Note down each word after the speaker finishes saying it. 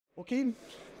Okay,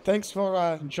 thanks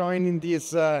for joining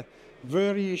this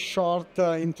very short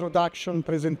introduction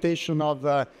presentation of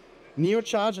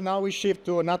NeoCharge. Now we shift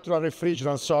to natural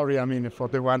refrigerant. Sorry, for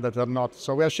the one that are not.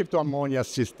 So we are shift to ammonia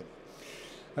system.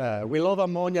 We love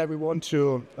ammonia. We want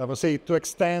to, to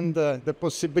extend the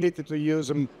possibility to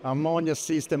use ammonia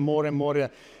system more and more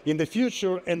in the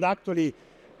future. And actually,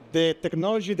 the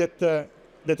technology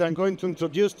that I'm going to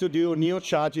introduce to you,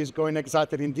 NeoCharge, is going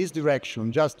exactly in this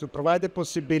direction, just to provide the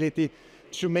possibility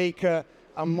to make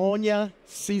ammonia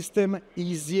system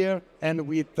easier and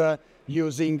with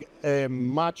using a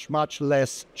much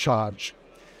less charge.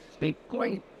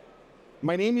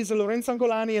 My name is Lorenzo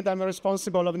Angolani, and I'm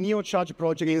responsible of NeoCharge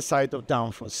project inside of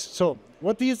Danfoss. So,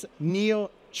 what is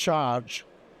NeoCharge?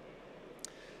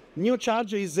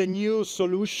 NeoCharge is a new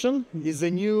solution, is a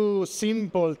new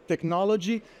simple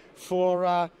technology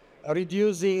for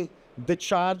reducing the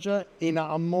charge in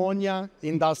an ammonia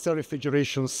industrial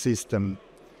refrigeration system.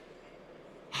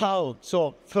 How?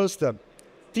 So, first,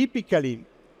 typically,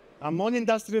 ammonia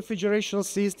industrial refrigeration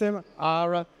systems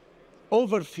are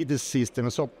overfeed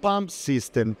system, so pump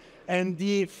system, and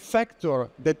the factor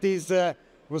that is,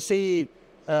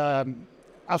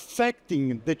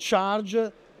 affecting the charge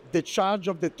of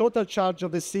the total charge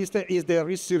of the system is the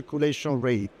recirculation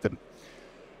rate.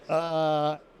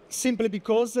 Simply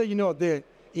because in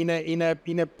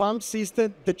a pump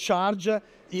system, the charge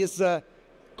is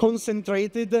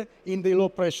concentrated in the low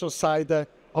pressure side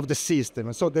of the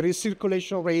system. So the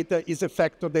recirculation rate is a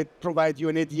factor that provides you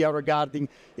an idea regarding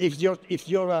if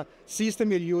your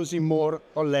system is using more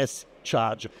or less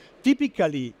charge.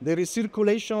 Typically, the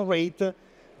recirculation rate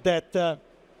that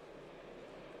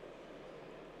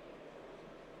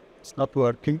it's not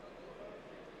working.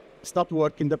 It's not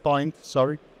working, the point,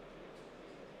 sorry.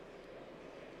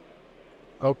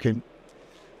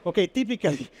 Okay,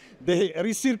 typically, the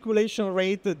recirculation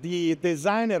rate the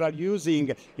designer are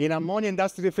using in ammonia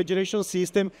industrial refrigeration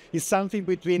system is something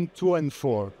between 2 and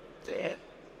 4.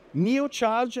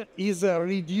 NeoCharge is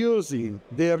reducing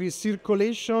the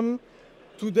recirculation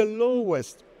to the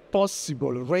lowest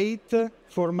possible rate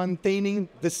for maintaining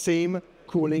the same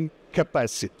cooling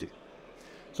capacity.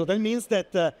 So that means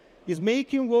that it's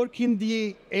making working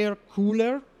the air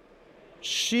cooler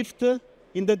shift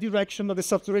in the direction of the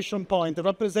saturation point,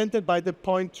 represented by the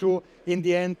point 2 in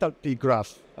the enthalpy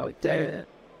graph. Oh, there.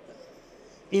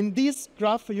 In this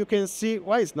graph, you can see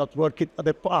why it's not working.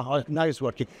 Now it's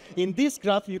working. In this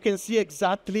graph, you can see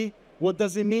exactly what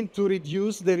does it mean to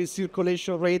reduce the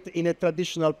recirculation rate in a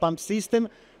traditional pump system,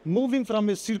 moving from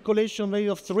a circulation rate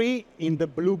of 3 in the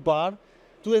blue bar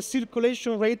to a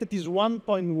circulation rate that is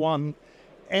 1.1.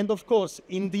 And of course,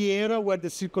 in the area where the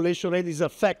circulation rate is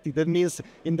affected, that means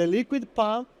in the liquid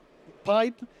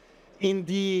pipe, in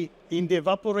the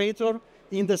evaporator,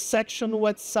 in the section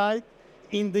wet side,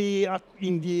 in the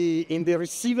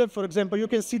receiver, for example, you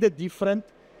can see the different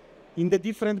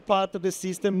part of the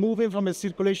system moving from a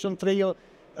circulation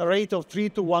rate of 3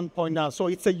 to 1.9. So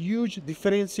it's a huge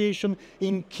differentiation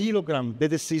in kilogram that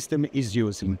the system is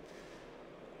using.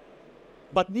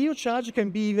 But NeoCharge can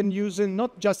be even used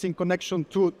not just in connection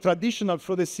to traditional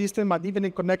fluid system, but even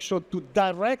in connection to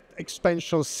direct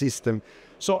expansion system.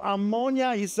 So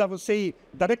ammonia is, I would say,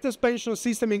 direct expansion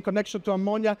system in connection to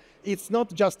ammonia. It's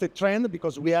not just a trend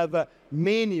because we have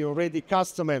many already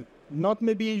customers, not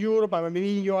maybe in Europe, but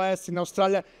maybe in US, in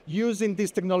Australia, using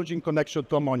this technology in connection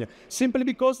to ammonia. Simply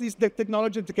because it's the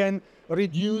technology that can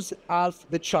reduce half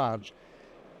the charge.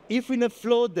 If in a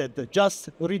flooded, just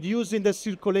reducing the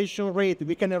circulation rate,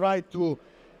 we can arrive to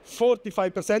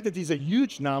 45%. It is a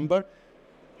huge number.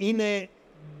 In a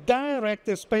direct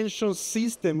expansion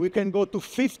system, we can go to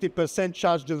 50%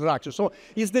 charge reduction. So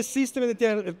it's the system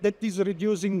that is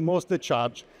reducing most the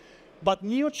charge. But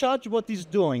NeoCharge, what is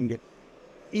doing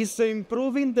is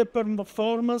improving the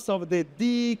performance of the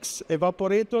DX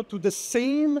evaporator to the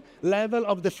same level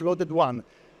of the flooded one,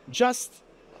 just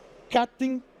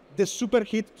cutting the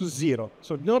superheat to 0.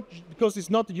 So not because it's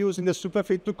not using the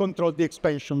superheat to control the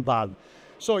expansion valve.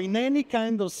 So in any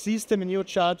kind of system,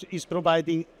 NeoCharge is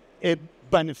providing a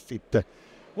benefit.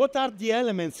 What are the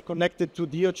elements connected to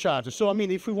NeoCharge? So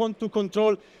if we want to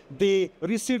control the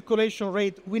recirculation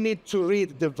rate, we need to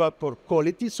read the vapor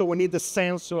quality. So we need the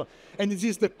sensor, and this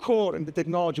is the core in the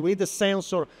technology. We need the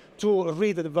sensor to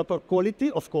read the vapor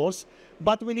quality, of course,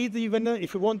 but we need even,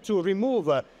 if we want to remove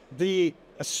the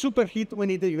superheat, we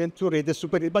need even to read the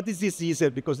superheat. But this is easier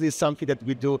because this is something that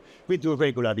we do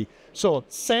regularly. So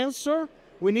sensor,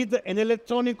 we need an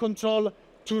electronic control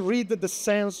to read the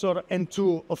sensor and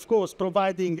to, of course,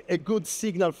 providing a good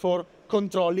signal for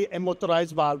controlling a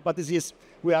motorized valve. But this is,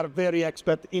 we are very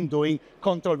expert in doing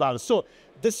control valves. So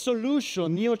the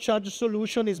solution, NeoCharge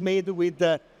solution, is made with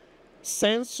the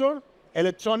sensor,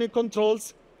 electronic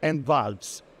controls, and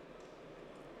valves.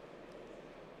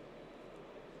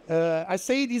 I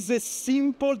say it is a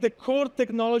simple, the core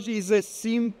technology is a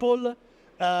simple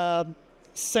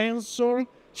sensor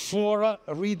for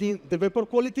reading the vapor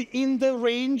quality in the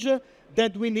range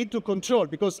that we need to control,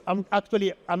 because I'm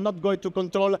not going to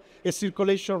control a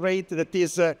circulation rate that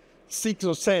is 6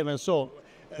 or 7. So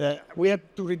we have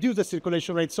to reduce the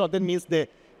circulation rate. So that means that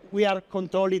we are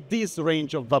controlling this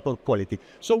range of vapor quality.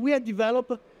 So we have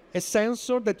developed a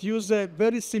sensor that uses a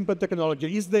very simple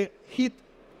technology. It's the heat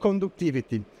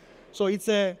conductivity. So it's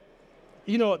a,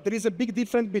 you know, there is a big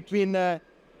difference between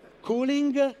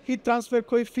cooling heat transfer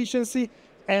coefficient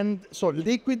and so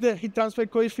liquid heat transfer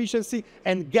coefficient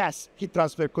and gas heat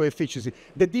transfer coefficient.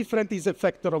 The difference is a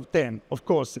factor of 10, of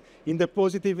course, in the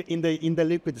positive, in the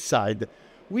liquid side.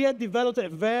 We have developed a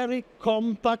very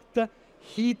compact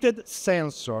heated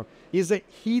sensor. It's a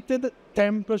heated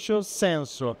temperature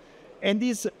sensor and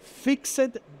is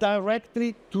fixed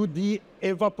directly to the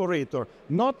evaporator,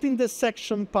 not in the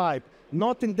section pipe,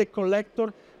 not in the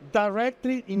collector,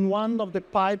 directly in one of the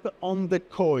pipe on the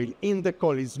coil, in the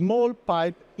coil, small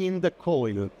pipe in the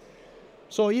coil.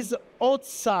 So it's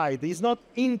outside, it's not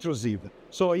intrusive.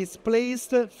 So it's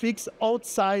placed, fixed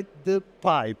outside the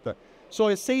pipe. So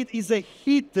I say it is a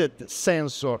heated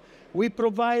sensor. We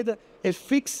provide a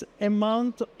fixed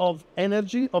amount of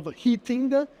energy, of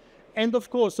heating, and of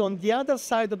course, on the other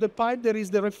side of the pipe, there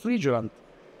is the refrigerant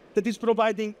that is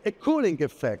providing a cooling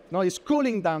effect. Now, it's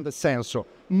cooling down the sensor,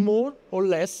 more or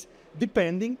less,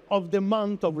 depending on the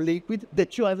amount of liquid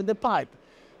that you have in the pipe.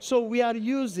 So we are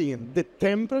using the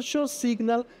temperature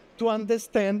signal to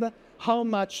understand how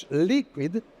much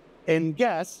liquid and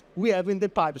gas we have in the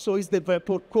pipe. So it's the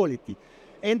vapor quality.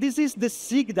 And this is the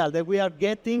signal that we are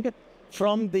getting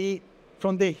from the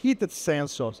heated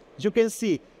sensors. As you can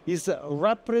see, is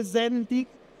representing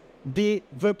the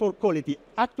vapor quality.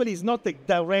 Actually, it's not a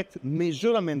direct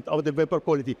measurement of the vapor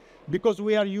quality because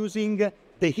we are using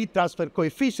the heat transfer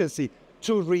coefficient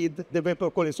to read the vapor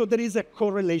quality. So there is a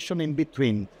correlation in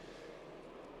between.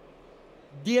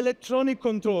 The electronic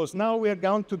controls, now we are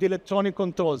down to the electronic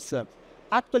controls.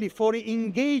 Actually, for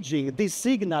engaging this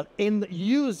signal and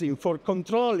using for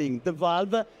controlling the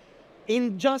valve,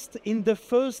 just in the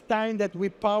first time that we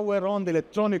power on the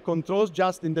electronic controls,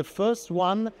 just in the first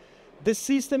one, the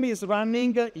system is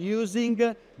running using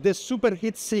the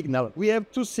superheat signal. We have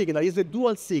two signals, it's a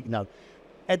dual signal.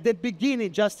 At the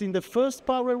beginning, just in the first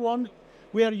power one,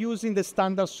 we are using the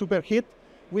standard superheat.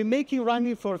 We make it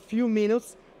running for a few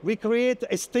minutes. We create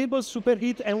a stable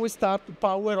superheat and we start to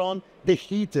power on the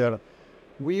heater.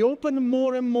 We open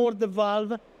more and more the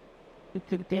valve.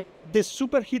 The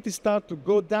superheat starts to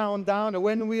go down.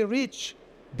 When we reach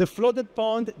the flooded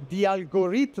point, the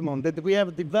algorithm that we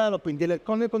have developed in the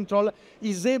electronic controller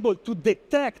is able to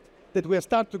detect that we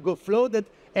start to go flooded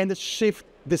and shift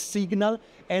the signal,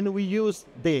 and we use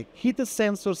the heat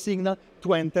sensor signal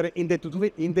to enter in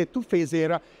the two-phase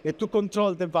area and to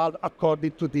control the valve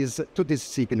according to this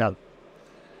signal.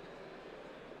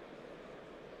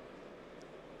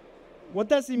 What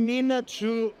does it mean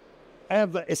to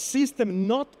have a system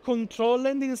not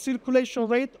controlling the circulation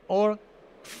rate or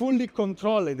fully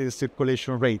controlling the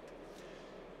circulation rate?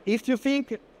 If you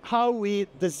think how we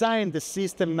design the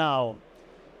system now,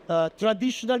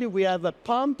 traditionally we have a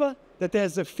pump that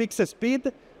has a fixed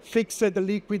speed, fixed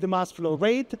liquid mass flow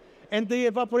rate, and the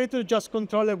evaporator just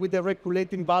controls it with a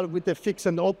regulating valve with a fixed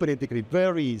and opening degree,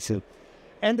 very easy.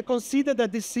 And consider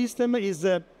that this system is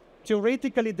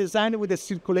theoretically designed with a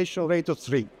circulation rate of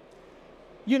 3.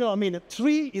 You know, I mean,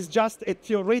 3 is just a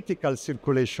theoretical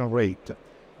circulation rate.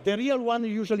 The real one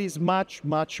usually is much,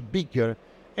 much bigger.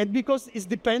 And because it's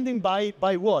depending by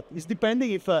what? It's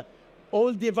depending if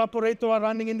all the evaporators are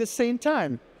running in the same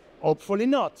time. Hopefully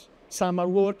not. Some are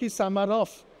working, some are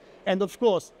off. And of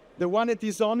course, the one that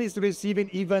is on is receiving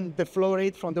even the flow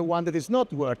rate from the one that is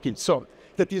not working. So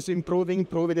that is improving the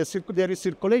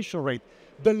recirculation rate.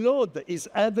 The load is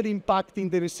ever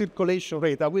impacting the recirculation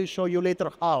rate. I will show you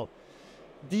later how.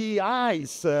 The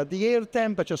ice, the air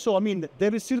temperature. So, I mean,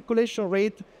 the recirculation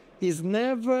rate is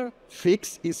never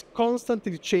fixed, it's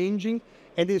constantly changing,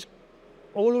 and is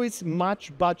always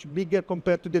much, much bigger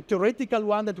compared to the theoretical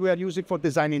one that we are using for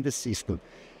designing the system.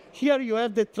 Here you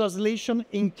have the translation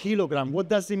in kilogram. What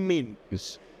does it mean?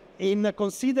 Yes.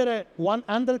 Consider a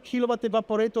 100 kilowatt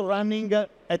evaporator running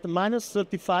at minus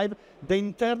 35. The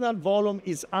internal volume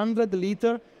is 100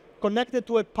 liters. connected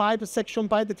to a pipe, a section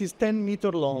pipe that is 10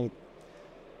 meters long.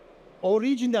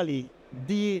 Originally,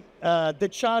 the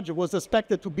charge was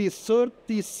expected to be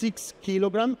 36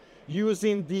 kilograms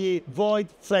using the void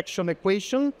fraction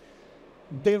equation.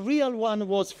 The real one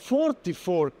was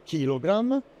 44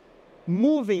 kilograms.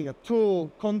 Moving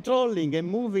to controlling and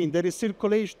moving the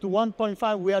recirculation to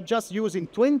 1.5, we are just using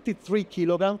 23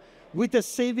 kilograms with a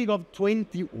saving of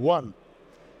 21.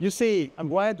 You say, and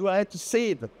why do I have to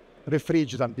save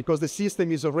refrigerant? Because the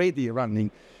system is already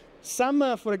running.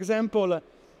 Some, for example,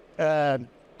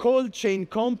 cold chain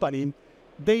company,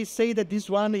 they say that this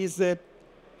one is an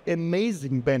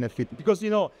amazing benefit because, you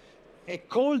know, a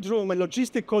cold room, a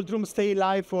logistic cold room stay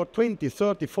alive for 20,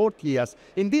 30, 40 years.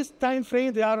 In this time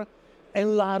frame, they are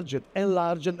enlarged.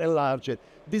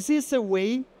 This is a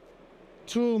way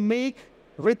to make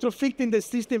retrofitting the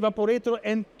system evaporator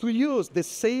and to use the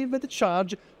saved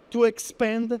charge to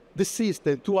expand the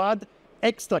system, to add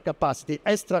extra capacity,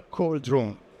 extra cold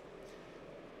room.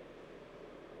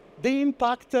 The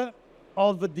impact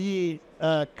of the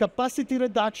capacity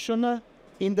reduction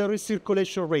in the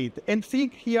recirculation rate. And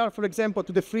think here, for example,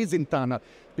 to the freezing tunnel,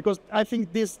 because I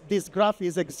think this graph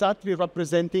is exactly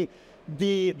representing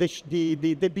the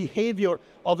behavior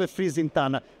of a freezing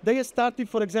tunnel. They started,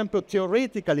 for example,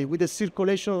 theoretically with a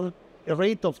circulation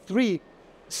rate of 3.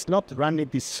 It's not running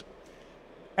this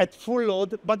at full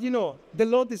load, but you know, the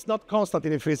load is not constant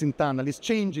in a freezing tunnel, it's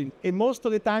changing, and most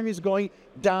of the time it's going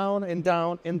down and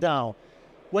down and down.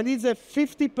 When it's a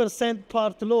 50%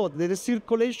 part load, the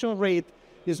recirculation rate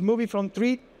is moving from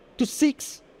 3 to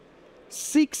 6.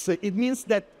 6, it means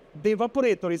that the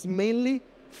evaporator is mainly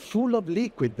full of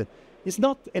liquid. It's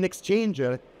not an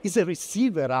exchanger, it's a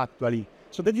receiver actually.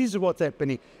 So that is what's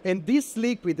happening. And this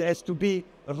liquid has to be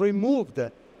removed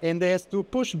and has to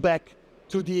push back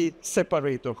to the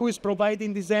separator. Who is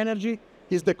providing this energy?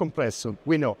 Is the compressor,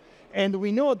 we know. And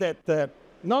we know that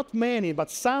not many,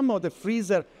 but some of the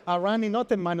freezers are running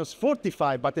not at minus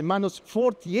 45, but at minus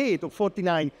 48 or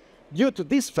 49 due to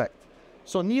this fact.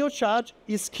 So NeoCharge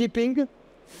is keeping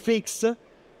fixed the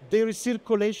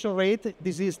recirculation rate.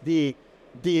 This is the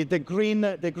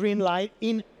green line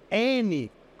in any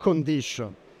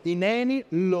condition, in any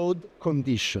load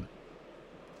condition.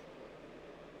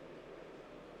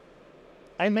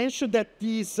 I mentioned that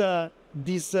this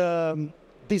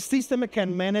system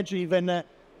can manage even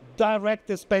direct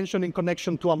expansion in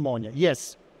connection to ammonia.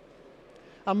 Yes,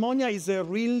 ammonia is a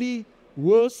really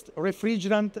worst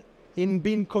refrigerant in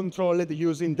being controlled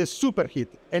using the superheat.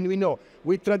 And we know,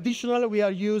 with traditional, we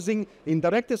are using, in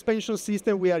direct expansion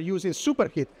system, we are using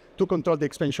superheat to control the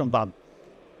expansion valve.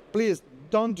 Please,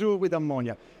 don't do with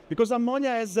ammonia. Because ammonia,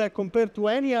 as compared to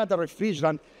any other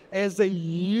refrigerant, has a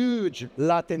huge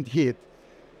latent heat.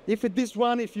 If this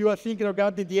one, if you are thinking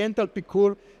regarding the enthalpy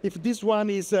curve, if this one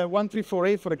is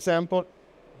 1348, for example,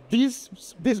 this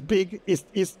big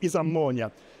is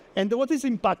ammonia. And what is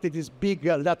impacted is big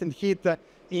latent heat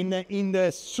in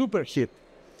the superheat.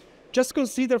 Just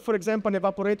consider, for example, an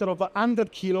evaporator of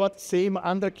 100 kilowatt, same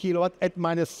 100 kilowatt at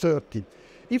minus 30.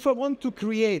 If I want to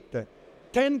create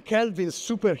 10 Kelvin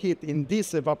superheat in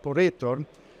this evaporator,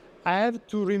 I have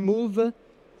to remove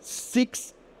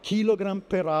 6 kilogram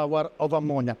per hour of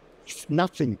ammonia. It's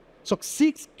nothing. So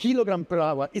 6 kilogram per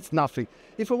hour, it's nothing.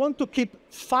 If I want to keep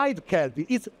 5 Kelvin,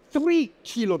 it's 3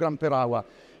 kilogram per hour.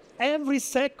 Every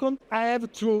second I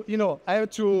have to,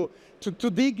 to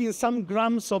dig in some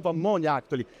grams of ammonia,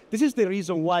 actually. This is the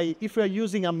reason why, if we are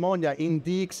using ammonia in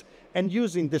DX and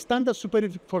using the standard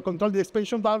superheat for controlling the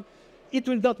expansion valve, it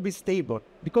will not be stable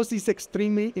because it's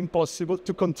extremely impossible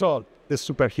to control the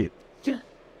superheat.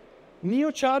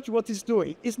 NeoCharge, what it's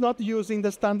doing, is not using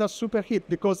the standard superheat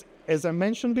because, as I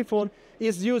mentioned before,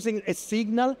 it's using a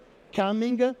signal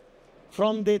coming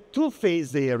from the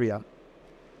two-phase area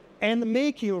and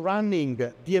running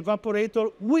the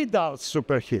evaporator without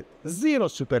superheat, zero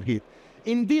superheat.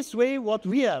 In this way, what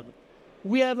we have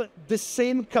the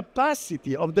same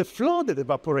capacity of the flooded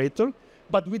evaporator,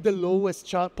 but with the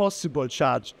lowest possible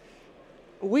charge.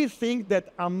 We think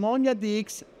that ammonia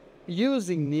DX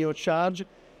using NeoCharge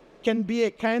can be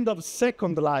a kind of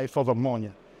second life of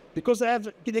ammonia because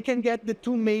they can get the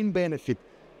two main benefits: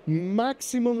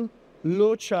 maximum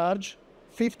low charge,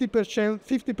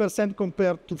 50%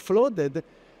 compared to flooded,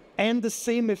 and the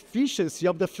same efficiency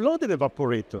of the flooded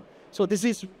evaporator. So this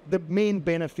is the main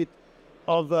benefit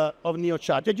of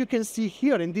NeoCharge. And you can see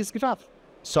here in this graph,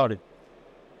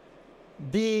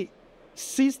 the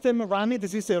system running,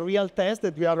 this is a real test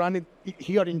that we are running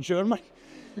here in Germany.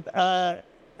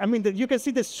 You can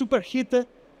see the superheat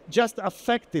just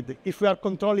affected if we are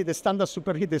controlling the standard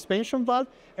superheat expansion valve.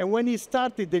 And when he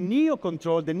started the Neo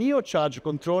control, the NeoCharge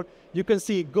control, you can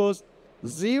see it goes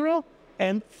 0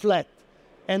 and flat.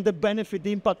 And the benefit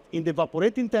impact in the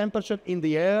evaporating temperature, in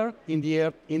the air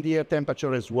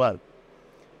temperature as well.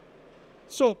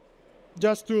 So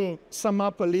just to sum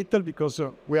up a little, because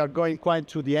we are going quite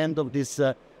to the end of this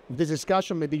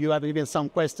discussion, maybe you have even some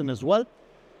question as well.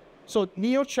 So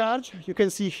NeoCharge, you can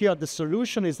see here the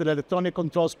solution is the electronic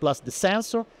controls plus the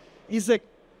sensor, is a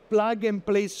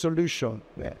plug-and-play solution.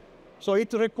 Yeah. So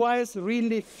it requires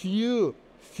really few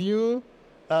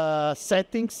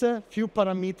settings, few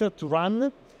parameters to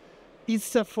run.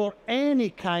 It's for any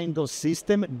kind of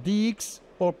system, DX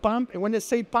or pump. And when I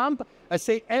say pump, I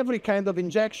say every kind of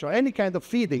injection, any kind of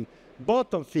feeding,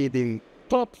 bottom feeding,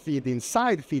 top feeding,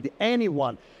 side feeding,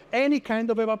 anyone, any kind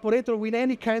of evaporator with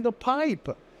any kind of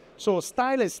pipe. So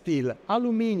stainless steel,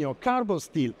 aluminum, carbon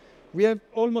steel. We have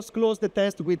almost closed the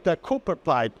test with a copper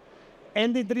pipe.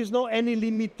 And there is no any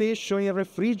limitation in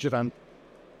refrigerant,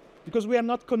 because we are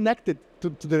not connected to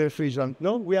the refrigerant.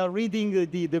 No, we are reading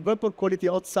the vapor quality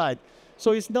outside.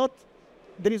 So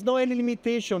there is no any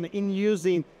limitation in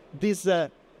using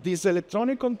these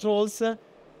electronic controls,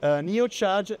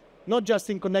 NeoCharge, not just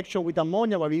in connection with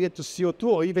ammonia, but even to CO2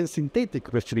 or even synthetic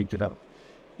refrigerant.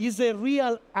 Is a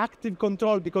real active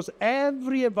control, because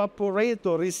every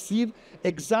evaporator receives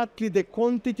exactly the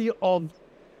quantity of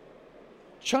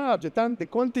charge, the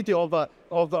quantity of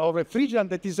refrigerant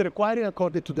that is required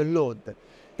according to the load.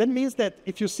 That means that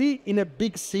if you see in a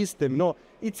big system, no,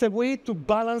 it's a way to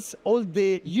balance all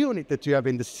the units that you have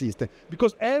in the system,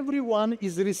 because everyone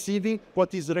is receiving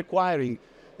what is requiring.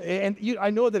 And I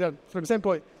know that, for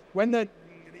example, when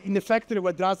in the factory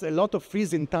where there's a lot of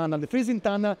freezing tunnel, the freezing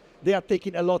tunnel, they are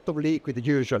taking a lot of liquid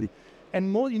usually.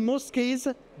 And in most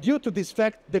cases, due to this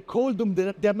fact, the cold room,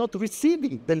 they are not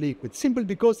receiving the liquid, simply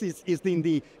because it's in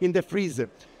the freezer.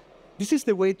 This is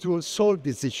the way to solve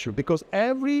this issue, because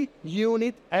every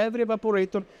unit, every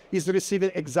evaporator is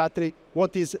receiving exactly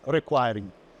what is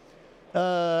requiring.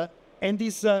 And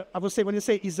this, I would say, when you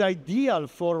say is ideal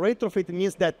for retrofit, it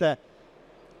means that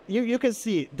you can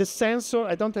see the sensor.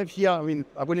 I don't have here, I mean,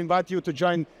 I will invite you to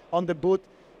join on the booth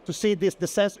to see this. The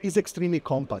sensor is extremely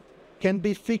compact, can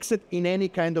be fixed in any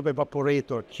kind of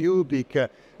evaporator, cubic,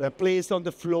 placed on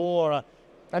the floor.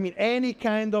 I mean, any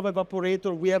kind of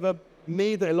evaporator. We have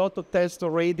made a lot of tests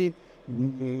already.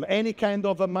 Any kind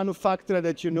of a manufacturer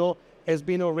that you know has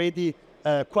been already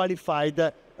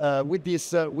qualified with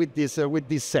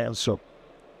this sensor.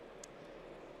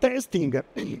 Testing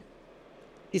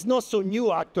is not so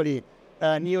new, actually.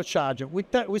 NeoCharge.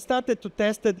 We started to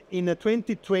test it in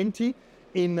 2020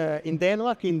 in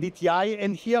Denmark, in DTI,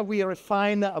 and here we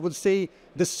refine, I would say,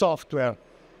 the software.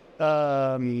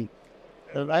 I'm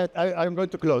going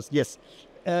to close, yes.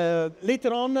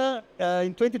 Later on,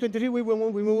 in 2023, we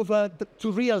move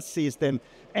to real system.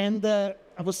 And I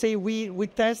would say we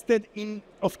tested,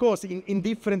 of course, in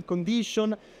different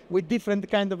conditions, with different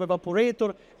kind of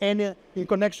evaporator, and in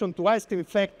connection to ice cream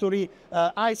factory,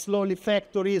 ice lolly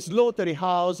factory, slaughtering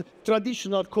house,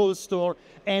 traditional cold store.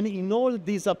 And in all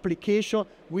these applications,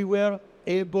 we were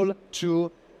able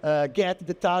to get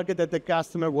the target that the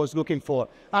customer was looking for.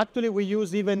 Actually, we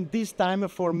use even this time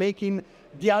for making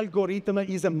the algorithm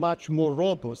is a much more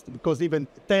robust, because even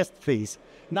test phase.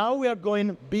 Now we are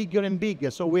going bigger and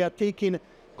bigger. So we are taking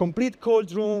complete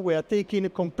cold room, we are taking a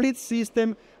complete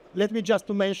system. Let me just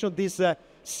to mention this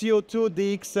CO2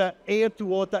 DX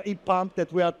air-to-water heat pump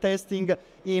that we are testing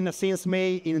since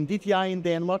May in DTI in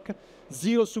Denmark.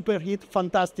 Zero superheat,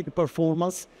 fantastic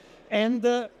performance. And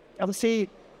I would say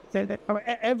that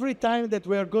every time that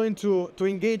we are going to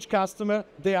engage customer,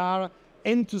 they are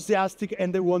enthusiastic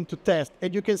and they want to test.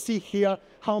 And you can see here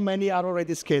how many are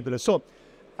already scheduled. So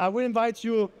I will invite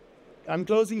you, I'm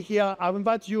closing here, I will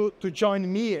invite you to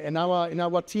join me and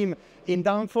our team in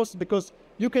Danfoss, because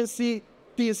you can see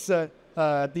this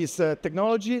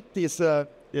technology, this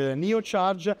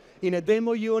NeoCharge in a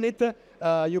demo unit.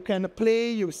 You can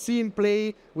play, you see and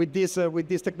play with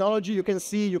this technology. You can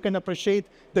see, you can appreciate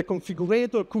the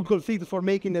configurator, cool config for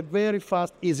making a very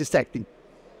fast, easy setting.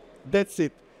 That's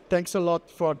it. Thanks a lot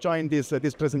for joining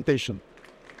this presentation.